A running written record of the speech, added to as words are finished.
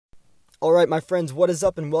All right, my friends, what is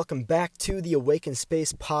up, and welcome back to the Awayken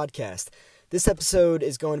Space podcast. This episode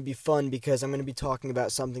is going to be fun because I'm going to be talking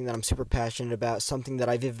about something that I'm super passionate about, something that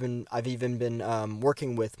I've even been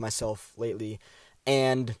working with myself lately,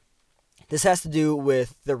 and this has to do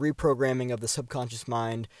with the reprogramming of the subconscious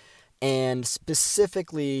mind, and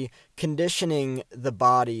specifically conditioning the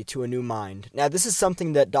body to a new mind. Now, this is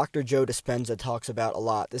something that Dr. Joe Dispenza talks about a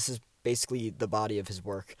lot. This is basically the body of his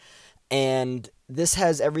work. And this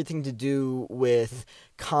has everything to do with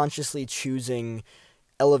consciously choosing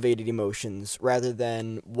elevated emotions rather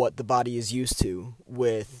than what the body is used to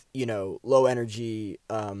with, low energy,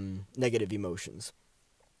 negative emotions.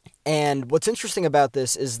 And what's interesting about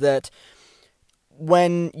this is that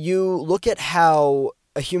when you look at how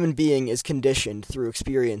a human being is conditioned through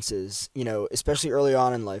experiences, especially early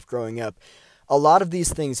on in life, growing up, a lot of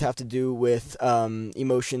these things have to do with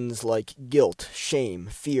emotions like guilt, shame,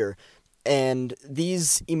 fear. And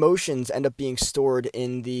these emotions end up being stored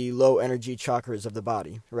in the low energy chakras of the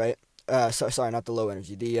body, right? Sorry, not the low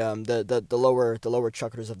energy, the lower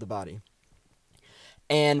chakras of the body.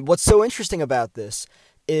 And what's so interesting about this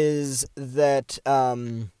is that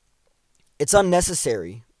it's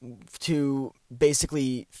unnecessary to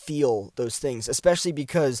basically feel those things, especially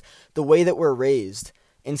because the way that we're raised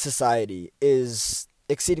in society is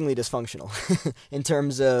exceedingly dysfunctional in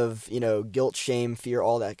terms of, guilt, shame, fear,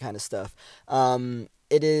 all that kind of stuff.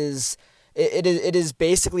 It is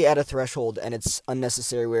basically at a threshold, and it's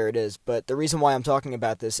unnecessary where it is. But the reason why I'm talking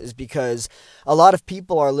about this is because a lot of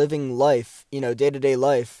people are living life, day-to-day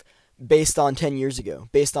life, based on 10 years ago,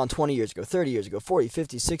 based on 20 years ago, 30 years ago, 40,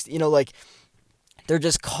 50, 60, they're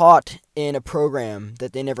just caught in a program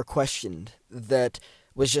that they never questioned, that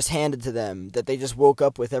was just handed to them, that they just woke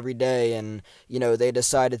up with every day, and, they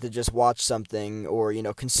decided to just watch something or,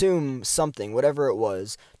 consume something, whatever it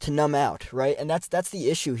was, to numb out, right? And that's the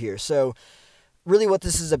issue here. So really what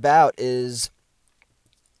this is about is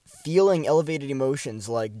feeling elevated emotions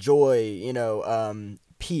like joy,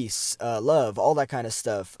 peace, love, all that kind of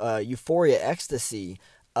stuff, euphoria, ecstasy,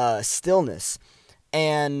 stillness.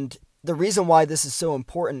 And the reason why this is so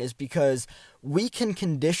important is because we can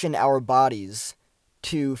condition our bodies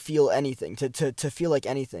to feel anything, to feel like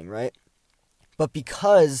anything, right? But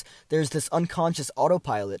because there's this unconscious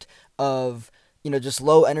autopilot of, just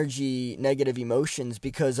low energy, negative emotions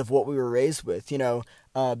because of what we were raised with,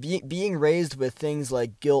 being raised with things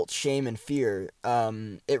like guilt, shame, and fear,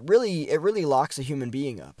 it really locks a human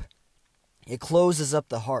being up. It closes up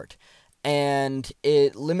the heart, and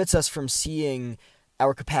it limits us from seeing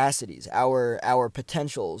our capacities, our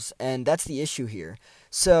potentials, and that's the issue here.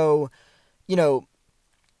 So,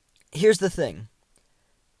 here's the thing.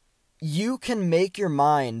 You can make your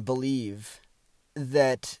mind believe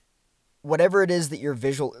that whatever it is that you're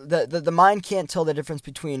the mind can't tell the difference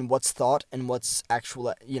between what's thought and what's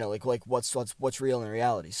actual, what's real in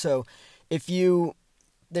reality. So if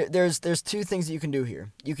there's two things that you can do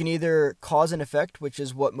here. You can either cause and effect, which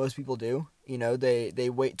is what most people do. They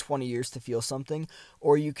wait 20 years to feel something,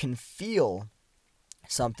 or you can feel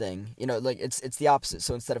something, it's the opposite.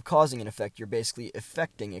 So instead of causing an effect, you're basically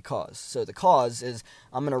affecting a cause. So the cause is,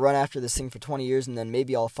 I'm going to run after this thing for 20 years and then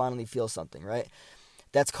maybe I'll finally feel something, right?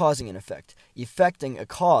 That's causing an effect. Effecting a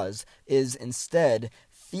cause is instead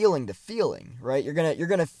feeling the feeling, right? You're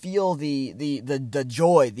going to feel the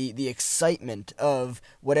joy, the excitement of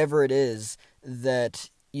whatever it is that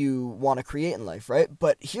you want to create in life, right?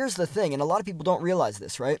 But here's the thing, and a lot of people don't realize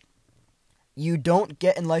this, right? You don't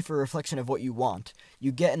get in life a reflection of what you want.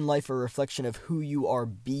 You get in life a reflection of who you are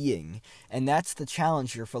being. And that's the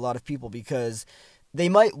challenge here for a lot of people, because they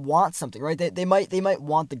might want something, right? They might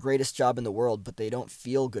want the greatest job in the world, but they don't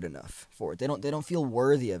feel good enough for it. They don't feel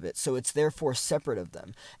worthy of it. So it's therefore separate of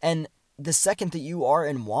them. And the second that you are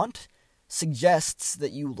in want suggests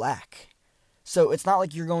that you lack. So it's not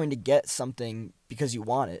like you're going to get something because you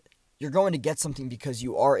want it. You're going to get something because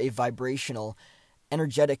you are a vibrational,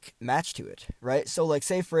 energetic match to it, right? So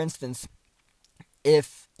say for instance,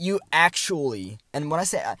 if you actually, and when I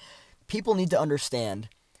say people need to understand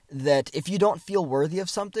that if you don't feel worthy of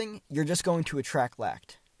something, you're just going to attract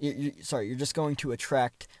lack. You're just going to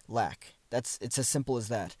attract lack. It's as simple as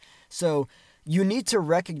that. So you need to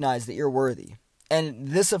recognize that you're worthy. And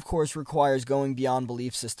this, of course, requires going beyond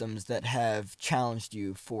belief systems that have challenged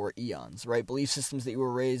you for eons, right? Belief systems that you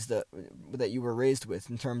were raised with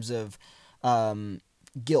in terms of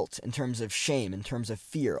guilt, in terms of shame, in terms of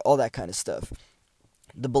fear, all that kind of stuff.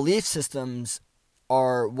 The belief systems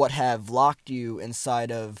are what have locked you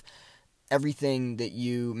inside of everything that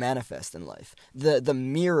you manifest in life. The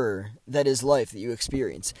mirror that is life that you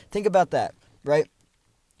experience. Think about that, right?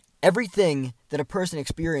 Everything that a person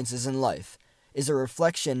experiences in life is a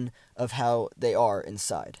reflection of how they are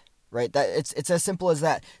inside, right? That it's as simple as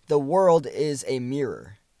that. The world is a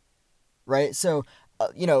mirror, right? So,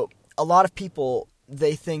 a lot of people,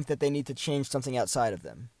 they think that they need to change something outside of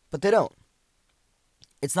them, but they don't.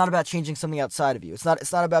 It's not about changing something outside of you. It's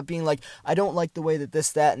not about being like, I don't like the way that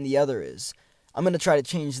this, that, and the other is. I'm going to try to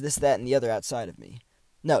change this, that, and the other outside of me.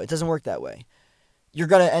 No, it doesn't work that way. You're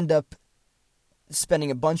going to end up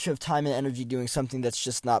spending a bunch of time and energy doing something that's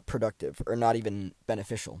just not productive or not even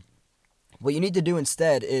beneficial. What you need to do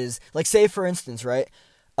instead is, like, say for instance, right?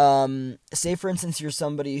 Say for instance you're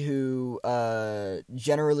somebody who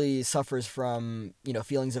generally suffers from,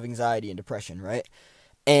 feelings of anxiety and depression, right?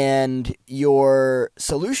 And your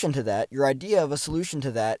solution to that, your idea of a solution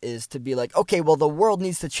to that is to be like, okay, well, the world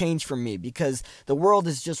needs to change for me because the world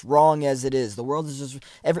is just wrong as it is. The world is just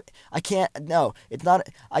I can't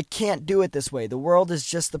do it this way. The world is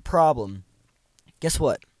just the problem. Guess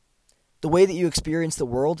what? The way that you experience the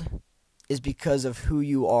world is because of who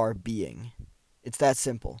you are being. It's that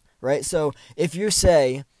simple, right? So if you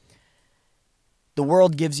say the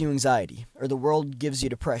world gives you anxiety or the world gives you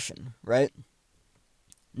depression, right?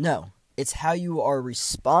 No, it's how you are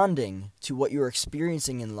responding to what you're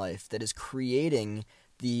experiencing in life that is creating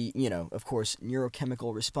the, of course,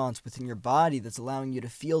 neurochemical response within your body that's allowing you to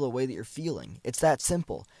feel the way that you're feeling. It's that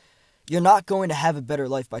simple. You're not going to have a better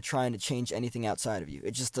life by trying to change anything outside of you.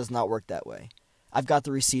 It just does not work that way. I've got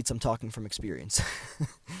the receipts. I'm talking from experience.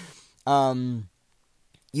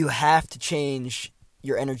 You have to change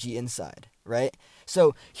your energy inside, right?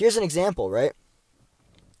 So here's an example, right?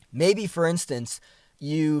 Maybe, for instance,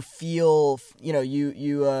 you feel,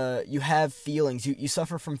 you have feelings, you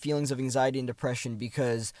suffer from feelings of anxiety and depression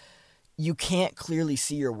because you can't clearly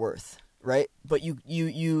see your worth, right? But you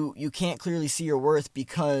can't clearly see your worth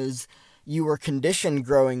because you were conditioned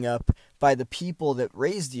growing up by the people that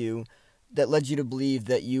raised you that led you to believe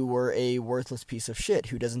that you were a worthless piece of shit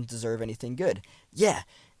who doesn't deserve anything good. Yeah,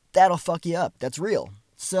 that'll fuck you up. That's real.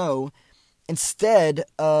 So, instead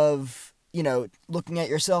of looking at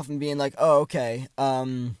yourself and being like, oh, okay,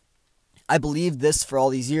 I believed this for all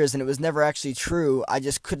these years and it was never actually true. I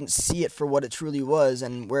just couldn't see it for what it truly was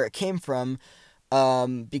and where it came from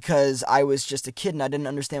because I was just a kid and I didn't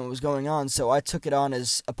understand what was going on. So I took it on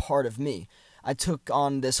as a part of me. I took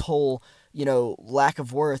on this whole, lack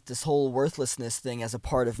of worth, this whole worthlessness thing as a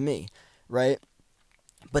part of me, right?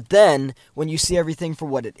 But then when you see everything for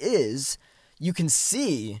what it is, you can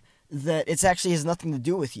see that it actually has nothing to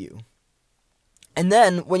do with you. And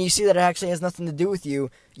then, when you see that it actually has nothing to do with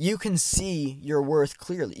you, you can see your worth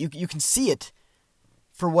clearly. You can see it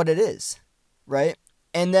for what it is, right?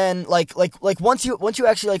 And then, like once you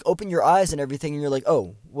actually open your eyes and everything, and you're like,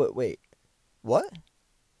 oh, wait, what?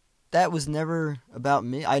 That was never about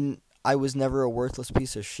me. I was never a worthless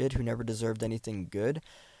piece of shit who never deserved anything good.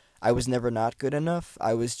 I was never not good enough.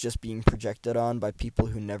 I was just being projected on by people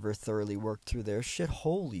who never thoroughly worked through their shit.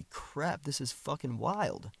 Holy crap, this is fucking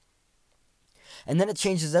wild. And then it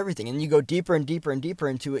changes everything, and you go deeper and deeper and deeper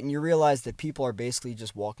into it, and you realize that people are basically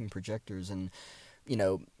just walking projectors, and,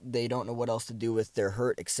 they don't know what else to do with their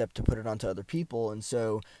hurt except to put it onto other people, and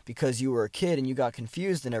so, because you were a kid and you got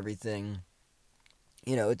confused and everything,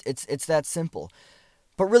 it's that simple.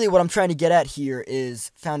 But really what I'm trying to get at here is,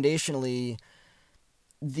 foundationally,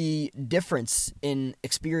 the difference in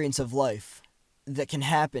experience of life that can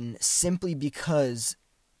happen simply because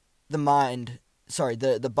the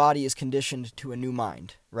body is conditioned to a new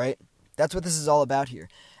mind, right? That's what this is all about here.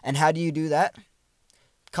 And how do you do that?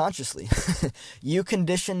 Consciously. You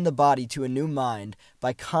condition the body to a new mind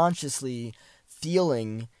by consciously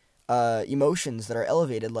feeling emotions that are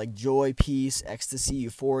elevated, like joy, peace, ecstasy,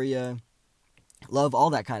 euphoria, love, all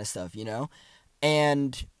that kind of stuff,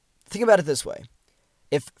 And think about it this way.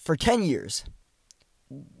 If for 10 years,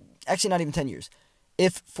 actually not even 10 years,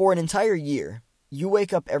 if for an entire year, you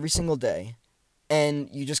wake up every single day and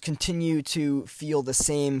you just continue to feel the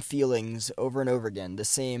same feelings over and over again, the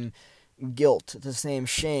same guilt, the same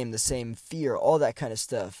shame, the same fear, all that kind of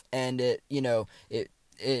stuff. And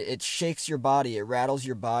it shakes your body, it rattles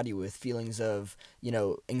your body with feelings of,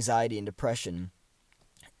 anxiety and depression.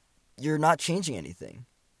 You're not changing anything.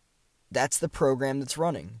 That's the program that's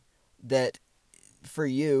running. That for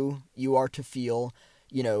you are to feel,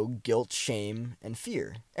 guilt, shame, and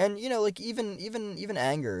fear. And, even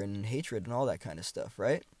anger and hatred and all that kind of stuff,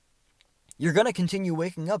 right? You're going to continue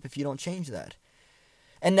waking up if you don't change that.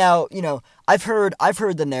 And now, I've heard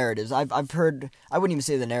the narratives. I've heard, I wouldn't even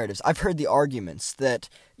say the narratives. I've heard the arguments that,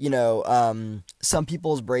 some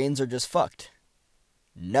people's brains are just fucked.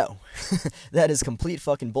 No. That is complete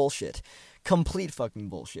fucking bullshit. Complete fucking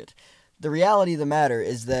bullshit. The reality of the matter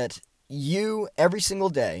is that you, every single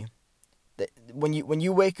day, when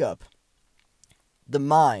you wake up, the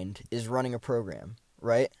mind is running a program,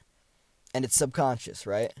 right? And it's subconscious,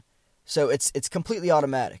 right? So it's completely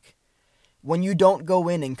automatic. When you don't go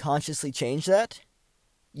in and consciously change that,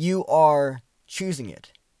 you are choosing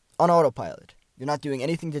it on autopilot. You're not doing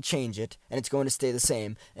anything to change it, and it's going to stay the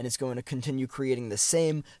same, and it's going to continue creating the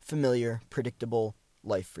same familiar, predictable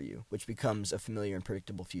life for you, which becomes a familiar and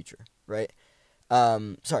predictable future, right?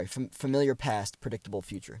 Familiar past, predictable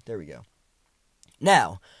future. There we go.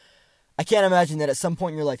 Now, I can't imagine that at some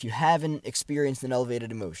point in your life you haven't experienced an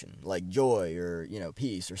elevated emotion, like joy or,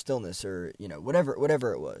 peace or stillness or,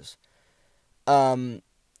 whatever it was. And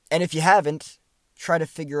if you haven't, try to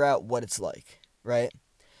figure out what it's like, right?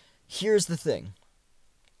 Here's the thing.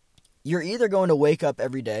 You're either going to wake up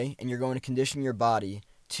every day and you're going to condition your body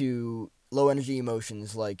to low energy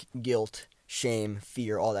emotions like guilt, shame,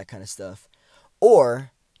 fear, all that kind of stuff.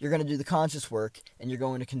 Or you're going to do the conscious work and you're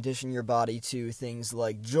going to condition your body to things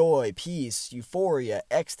like joy, peace, euphoria,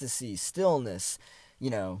 ecstasy, stillness,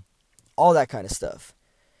 all that kind of stuff.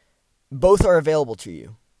 Both are available to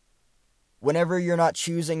you. Whenever you're not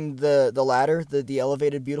choosing the latter, the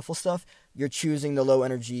elevated, beautiful stuff, you're choosing the low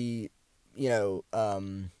energy,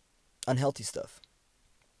 unhealthy stuff.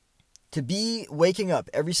 To be waking up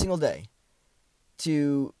every single day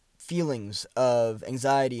to feelings of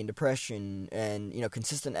anxiety and depression and,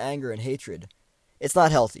 consistent anger and hatred, it's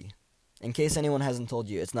not healthy. In case anyone hasn't told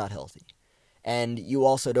you, it's not healthy. And you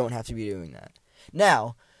also don't have to be doing that.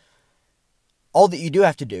 Now, all that you do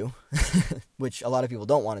have to do, which a lot of people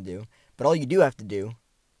don't want to do, but all you do have to do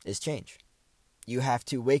is change. You have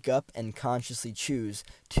to wake up and consciously choose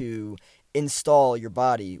to install your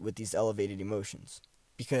body with these elevated emotions.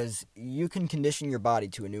 Because you can condition your body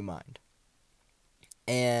to a new mind.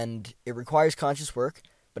 And it requires conscious work,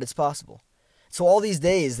 but it's possible. So all these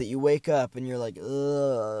days that you wake up and you're like,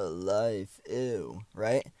 ugh, life, ew,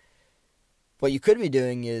 right? What you could be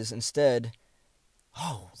doing is instead,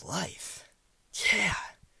 oh, life, yeah,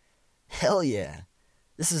 hell yeah,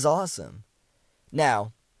 this is awesome.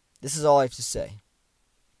 Now, this is all I have to say.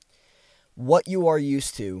 What you are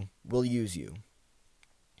used to will use you.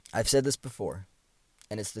 I've said this before,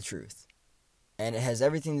 and it's the truth. And it has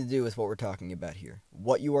everything to do with what we're talking about here.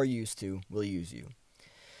 What you are used to will use you.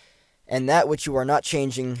 And that which you are not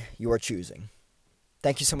changing, you are choosing.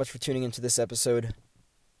 Thank you so much for tuning into this episode.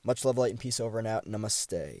 Much love, light, and peace over and out.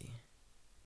 Namaste.